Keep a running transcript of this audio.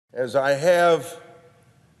As I have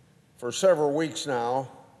for several weeks now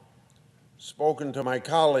spoken to my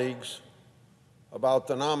colleagues about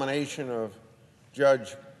the nomination of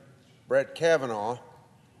Judge Brett Kavanaugh,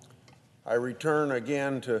 I return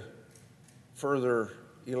again to further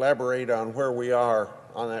elaborate on where we are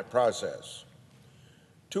on that process.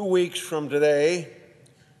 2 weeks from today,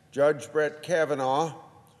 Judge Brett Kavanaugh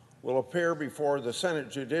will appear before the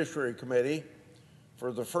Senate Judiciary Committee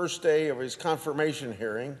for the first day of his confirmation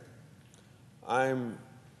hearing. I'm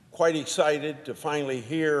quite excited to finally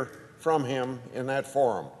hear from him in that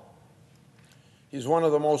forum. He's one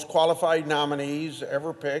of the most qualified nominees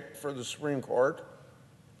ever picked for the Supreme Court,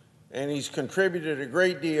 and he's contributed a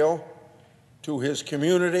great deal to his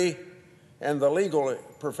community and the legal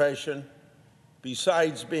profession,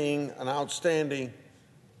 besides being an outstanding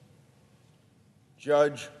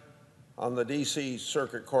judge on the D.C.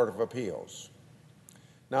 Circuit Court of Appeals.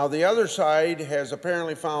 Now, the other side has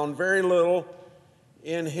apparently found very little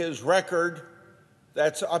in his record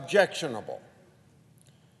that's objectionable.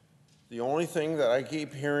 The only thing that I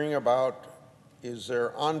keep hearing about is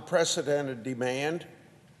their unprecedented demand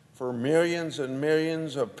for millions and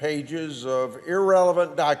millions of pages of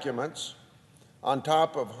irrelevant documents on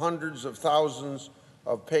top of hundreds of thousands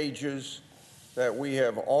of pages that we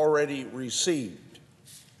have already received.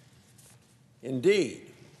 Indeed,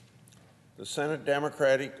 the Senate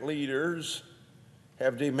Democratic leaders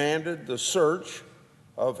have demanded the search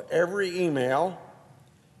of every email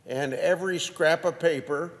and every scrap of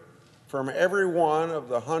paper from every one of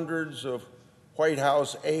the hundreds of White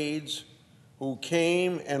House aides who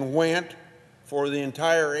came and went for the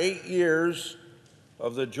entire 8 years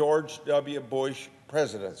of the George W. Bush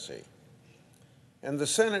presidency. And the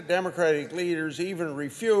Senate Democratic leaders even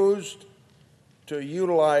refused to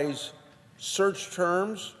utilize search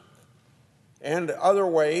terms and other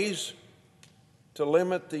ways to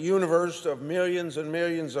limit the universe of millions and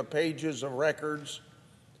millions of pages of records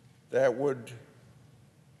that would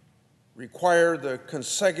require the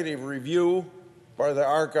consecutive review by the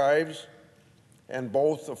archives and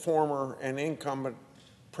both the former and incumbent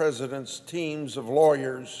president's teams of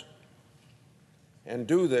lawyers, and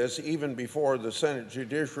do this even before the Senate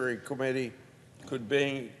Judiciary Committee could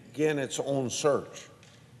begin its own search.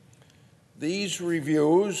 These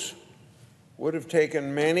reviews would have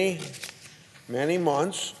taken many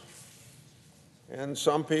months, and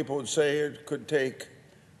some people would say it could take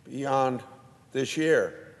beyond this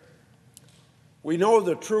year. We know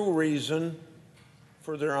the true reason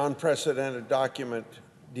for their unprecedented document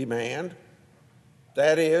demand.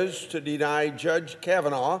 That is to deny Judge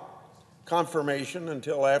Kavanaugh confirmation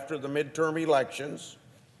until after the midterm elections,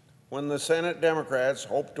 when the Senate Democrats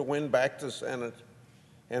hope to win back the Senate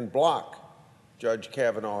and block Judge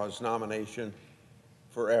Kavanaugh's nomination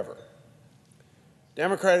forever.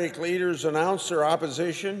 Democratic leaders announced their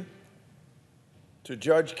opposition to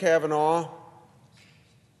Judge Kavanaugh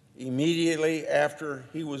immediately after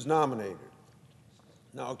he was nominated.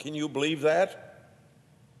 Now, can you believe that?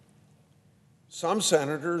 Some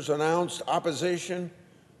senators announced opposition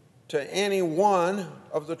to any one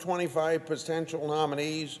of the 25 potential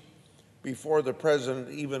nominees before the president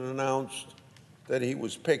even announced that he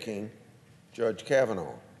was picking Judge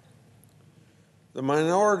Kavanaugh. The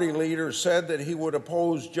minority leader said that he would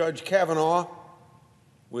oppose Judge Kavanaugh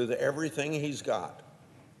with everything he's got.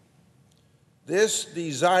 This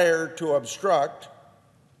desire to obstruct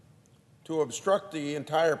the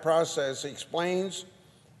entire process explains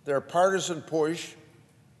their partisan push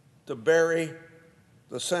to bury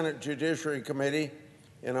the Senate Judiciary Committee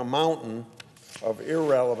in a mountain of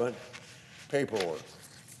irrelevant paperwork.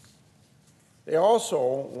 They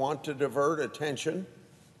also want to divert attention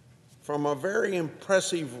from a very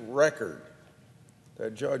impressive record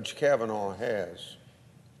that Judge Kavanaugh has.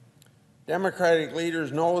 Democratic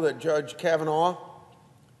leaders know that Judge Kavanaugh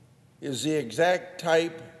is the exact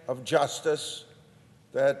type of justice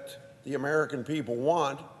that the American people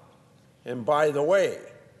want. And by the way,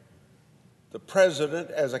 the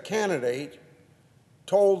president, as a candidate,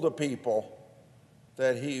 told the people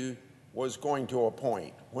that he was going to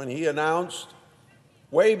appoint when he announced,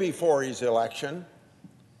 way before his election,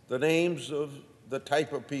 the names of the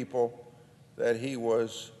type of people that he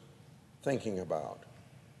was thinking about.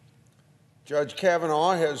 Judge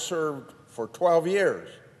Kavanaugh has served for 12 years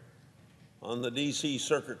on the D.C.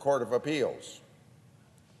 Circuit Court of Appeals.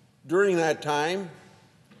 During that time,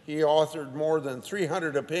 he authored more than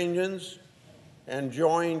 300 opinions and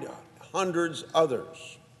joined hundreds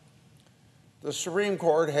others. The Supreme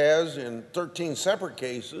Court has, in 13 separate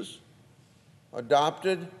cases,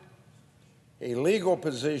 adopted a legal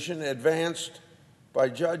position advanced by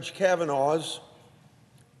Judge Kavanaugh's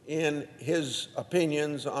in his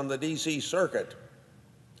opinions on the D.C. Circuit.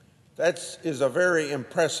 That is a very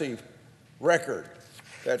impressive record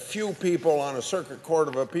that few people on a Circuit Court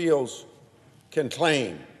of Appeals can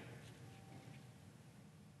claim.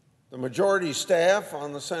 The majority staff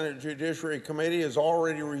on the Senate Judiciary Committee has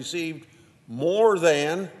already received more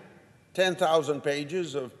than 10,000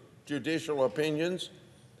 pages of judicial opinions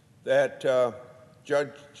that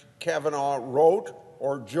Judge Kavanaugh wrote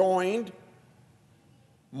or joined,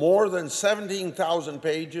 more than 17,000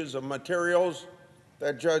 pages of materials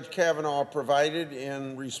that Judge Kavanaugh provided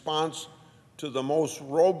in response to the most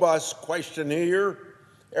robust questionnaire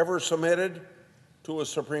ever submitted to a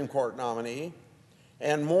Supreme Court nominee,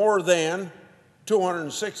 and more than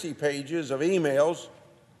 260 pages of emails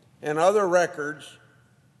and other records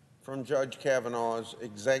from Judge Kavanaugh's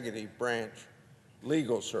executive branch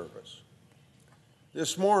legal service.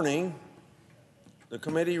 This morning, the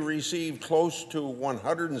committee received close to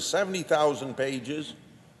 170,000 pages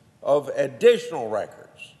of additional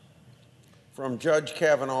records from Judge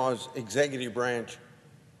Kavanaugh's executive branch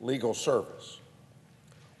legal service.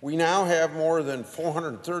 We now have more than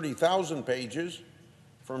 430,000 pages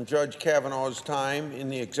from Judge Kavanaugh's time in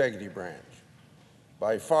the executive branch,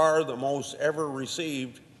 by far the most ever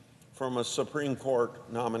received from a Supreme Court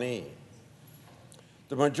nominee.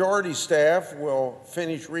 The majority staff will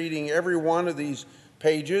finish reading every one of these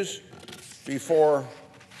pages before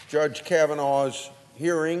Judge Kavanaugh's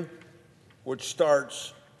hearing, which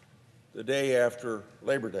starts the day after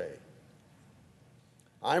Labor Day.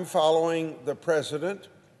 I'm following the precedent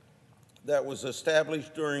that was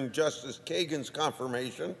established during Justice Kagan's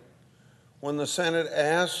confirmation when the Senate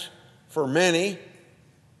asked for many,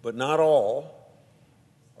 but not all,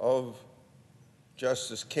 of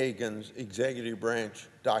Justice Kagan's executive branch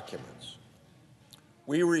documents.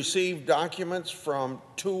 We received documents from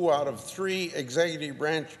 2 out of 3 executive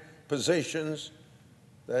branch positions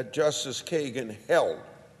that Justice Kagan held.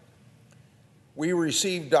 We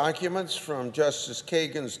received documents from Justice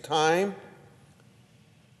Kagan's time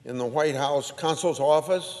in the White House Counsel's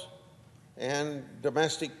Office and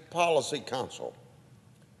Domestic Policy Council.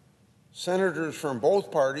 Senators from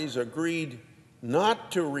both parties agreed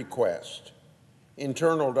not to request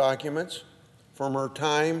internal documents from her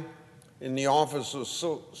time in the Office of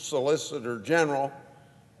Solicitor General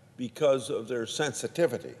because of their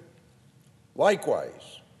sensitivity.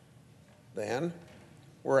 Likewise, then,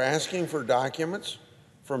 we're asking for documents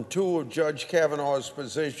from 2 of Judge Kavanaugh's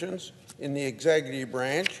positions in the executive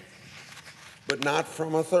branch, but not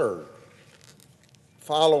from a third,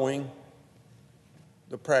 following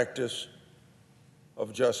the practice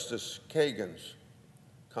of Justice Kagan's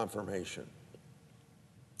confirmation.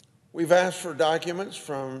 We've asked for documents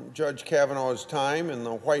from Judge Kavanaugh's time in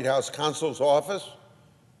the White House Counsel's Office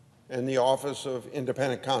and the Office of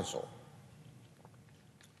Independent Counsel.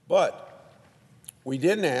 But we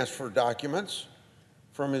didn't ask for documents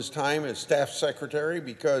from his time as Staff Secretary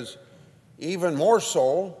because even more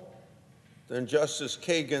so than Justice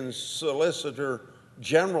Kagan's Solicitor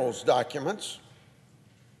General's documents,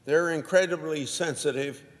 they're incredibly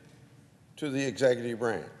sensitive to the executive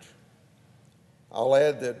branch. I'll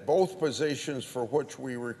add that both positions for which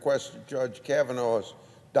we requested Judge Kavanaugh's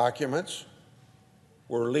documents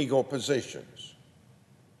were legal positions.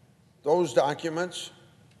 Those documents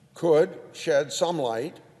could shed some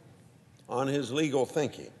light on his legal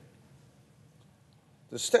thinking.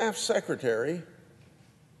 The Staff Secretary,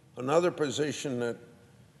 another position that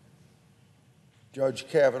Judge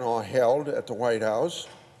Kavanaugh held at the White House,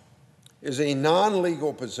 is a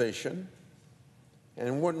non-legal position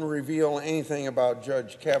and wouldn't reveal anything about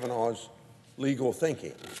Judge Kavanaugh's legal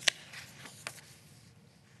thinking.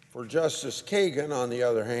 For Justice Kagan, on the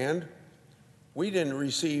other hand, we didn't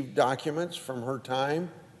receive documents from her time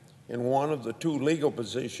in one of the 2 legal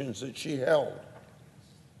positions that she held.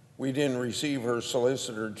 We didn't receive her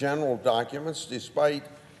Solicitor General documents, despite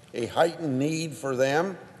a heightened need for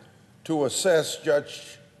them to assess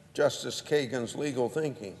Justice Kagan's legal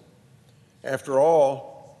thinking. After all,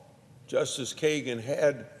 Justice Kagan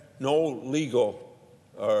had no legal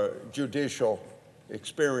or judicial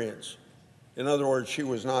experience. In other words, she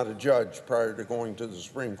was not a judge prior to going to the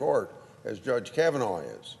Supreme Court, as Judge Kavanaugh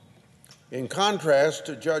is. In contrast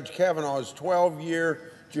to Judge Kavanaugh's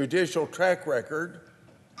 12-year judicial track record,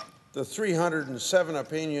 the 307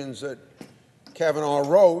 opinions that Kavanaugh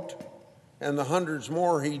wrote and the hundreds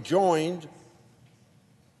more he joined,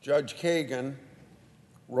 Judge Kagan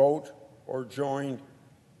wrote or joined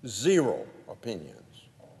 0 opinions.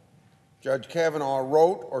 Judge Kavanaugh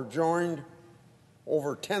wrote or joined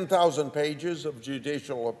over 10,000 pages of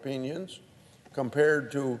judicial opinions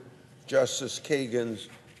compared to Justice Kagan's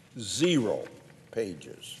 0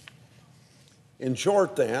 pages. In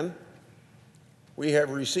short, then, we have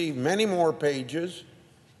received many more pages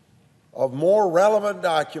of more relevant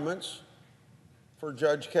documents for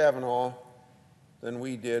Judge Kavanaugh than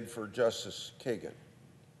we did for Justice Kagan.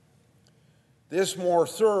 This more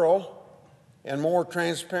thorough and more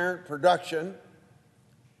transparent production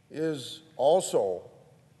is also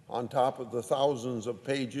on top of the thousands of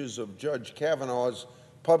pages of Judge Kavanaugh's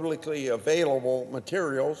publicly available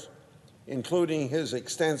materials, including his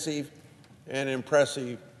extensive and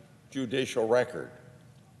impressive judicial record.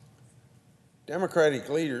 Democratic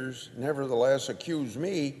leaders nevertheless accuse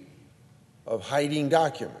me of hiding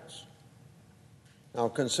documents. Now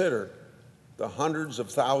consider the hundreds of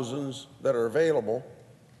thousands that are available,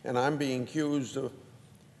 and I'm being accused of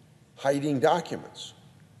hiding documents.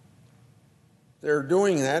 They're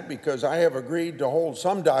doing that because I have agreed to hold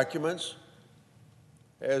some documents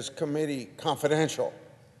as committee confidential.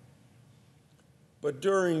 But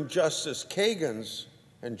during Justice Kagan's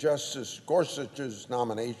and Justice Gorsuch's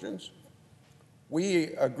nominations, we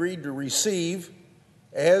agreed to receive,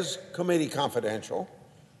 as committee confidential,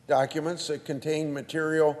 documents that contain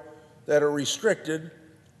material that are restricted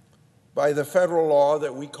by the federal law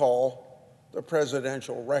that we call the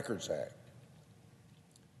Presidential Records Act.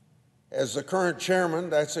 As the current chairman,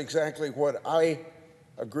 that's exactly what I've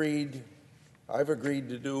agreed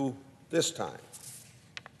to do this time.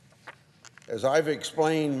 As I've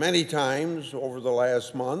explained many times over the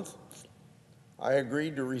last month, I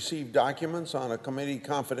agreed to receive documents on a committee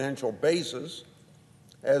confidential basis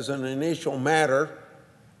as an initial matter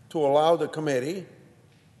to allow the committee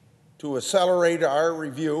to accelerate our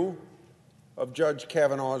review of Judge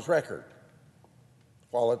Kavanaugh's record,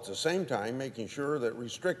 while at the same time making sure that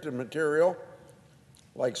restricted material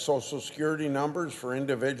like Social Security numbers for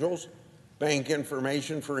individuals, bank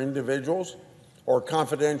information for individuals, or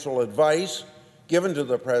confidential advice given to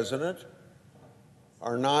the president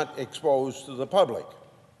are not exposed to the public,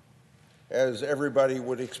 as everybody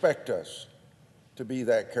would expect us to be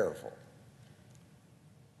that careful.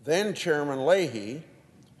 Then Chairman Leahy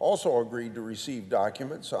also agreed to receive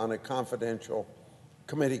documents on a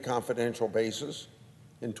committee confidential basis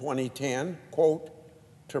in 2010, quote,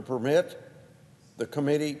 to permit the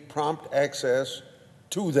committee prompt access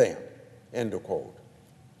to them, end of quote.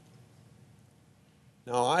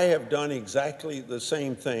 Now, I have done exactly the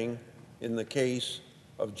same thing in the case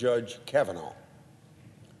of Judge Kavanaugh.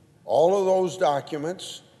 All of those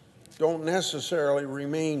documents don't necessarily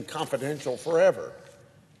remain confidential forever,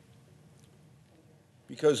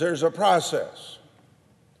 because there's a process.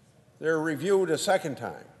 They're reviewed a second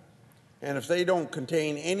time, and if they don't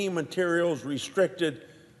contain any materials restricted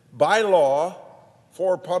by law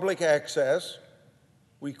for public access,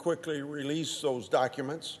 we quickly release those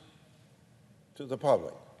documents to the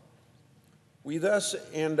public. We thus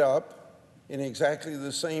end up in exactly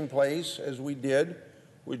the same place as we did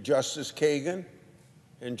with Justice Kagan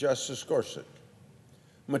and Justice Gorsuch.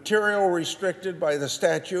 Material restricted by the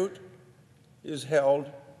statute is held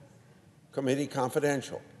committee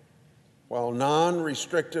confidential, while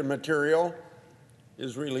non-restricted material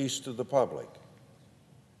is released to the public.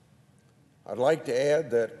 I'd like to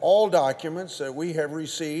add that all documents that we have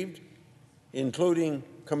received, including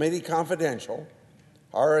committee confidential,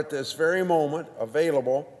 are at this very moment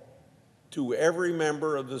available to every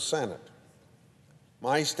member of the Senate.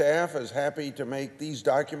 My staff is happy to make these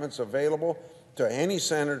documents available to any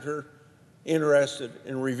senator interested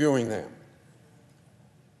in reviewing them.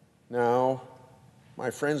 Now, my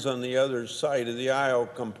friends on the other side of the aisle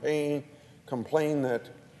complain that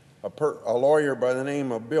a lawyer by the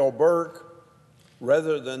name of Bill Burke,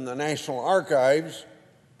 rather than the National Archives,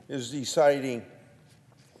 is deciding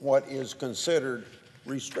what is considered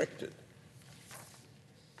restricted.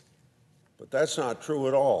 But that's not true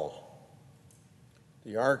at all.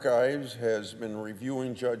 The Archives has been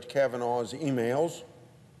reviewing Judge Kavanaugh's emails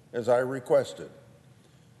as I requested.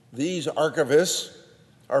 These archivists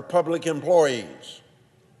are public employees,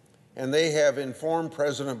 and they have informed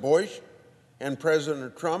President Bush and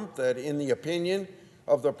President Trump that in the opinion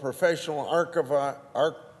of the professional archival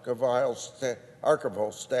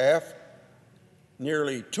staff,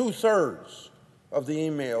 nearly 2/3 of the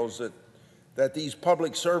emails that these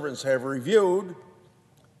public servants have reviewed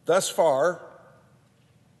thus far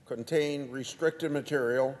contain restricted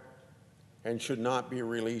material and should not be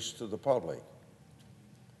released to the public.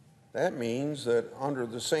 That means that under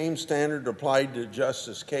the same standard applied to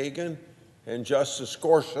Justice Kagan and Justice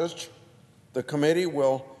Gorsuch, the committee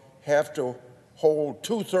will have to hold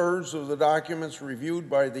 2/3 of the documents reviewed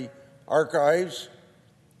by the archives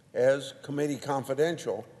as committee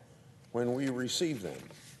confidential when we receive them.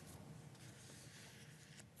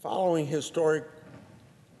 Following historical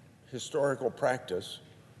practice,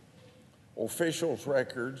 officials'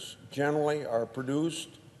 records generally are produced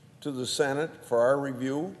to the Senate for our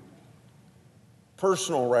review.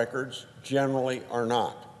 Personal records generally are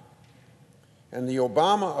not. And the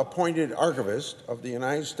Obama-appointed archivist of the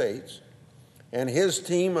United States and his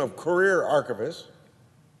team of career archivists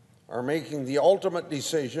are making the ultimate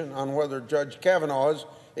decision on whether Judge Kavanaugh's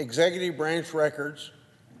executive branch records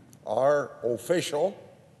are official,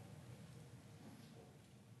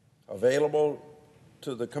 available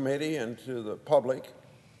to the committee and to the public,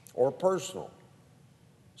 or personal.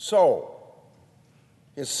 So,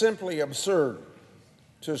 it's simply absurd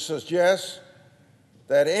to suggest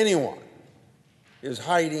that anyone is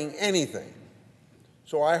hiding anything.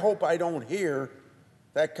 So I hope I don't hear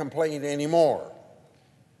that complaint anymore.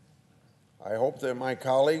 I hope that my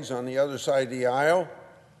colleagues on the other side of the aisle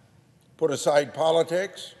put aside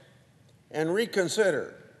politics and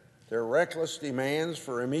reconsider their reckless demands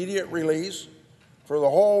for immediate release for the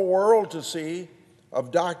whole world to see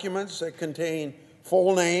of documents that contain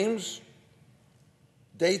full names,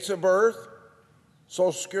 dates of birth,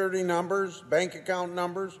 Social Security numbers, bank account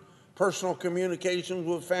numbers, personal communications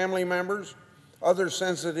with family members, other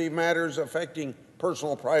sensitive matters affecting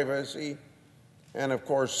personal privacy, and of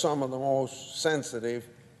course some of the most sensitive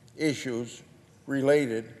issues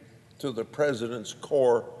related to the President's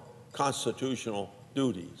core constitutional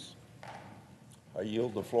duties. I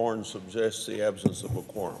yield the floor and suggest the absence of a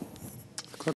quorum.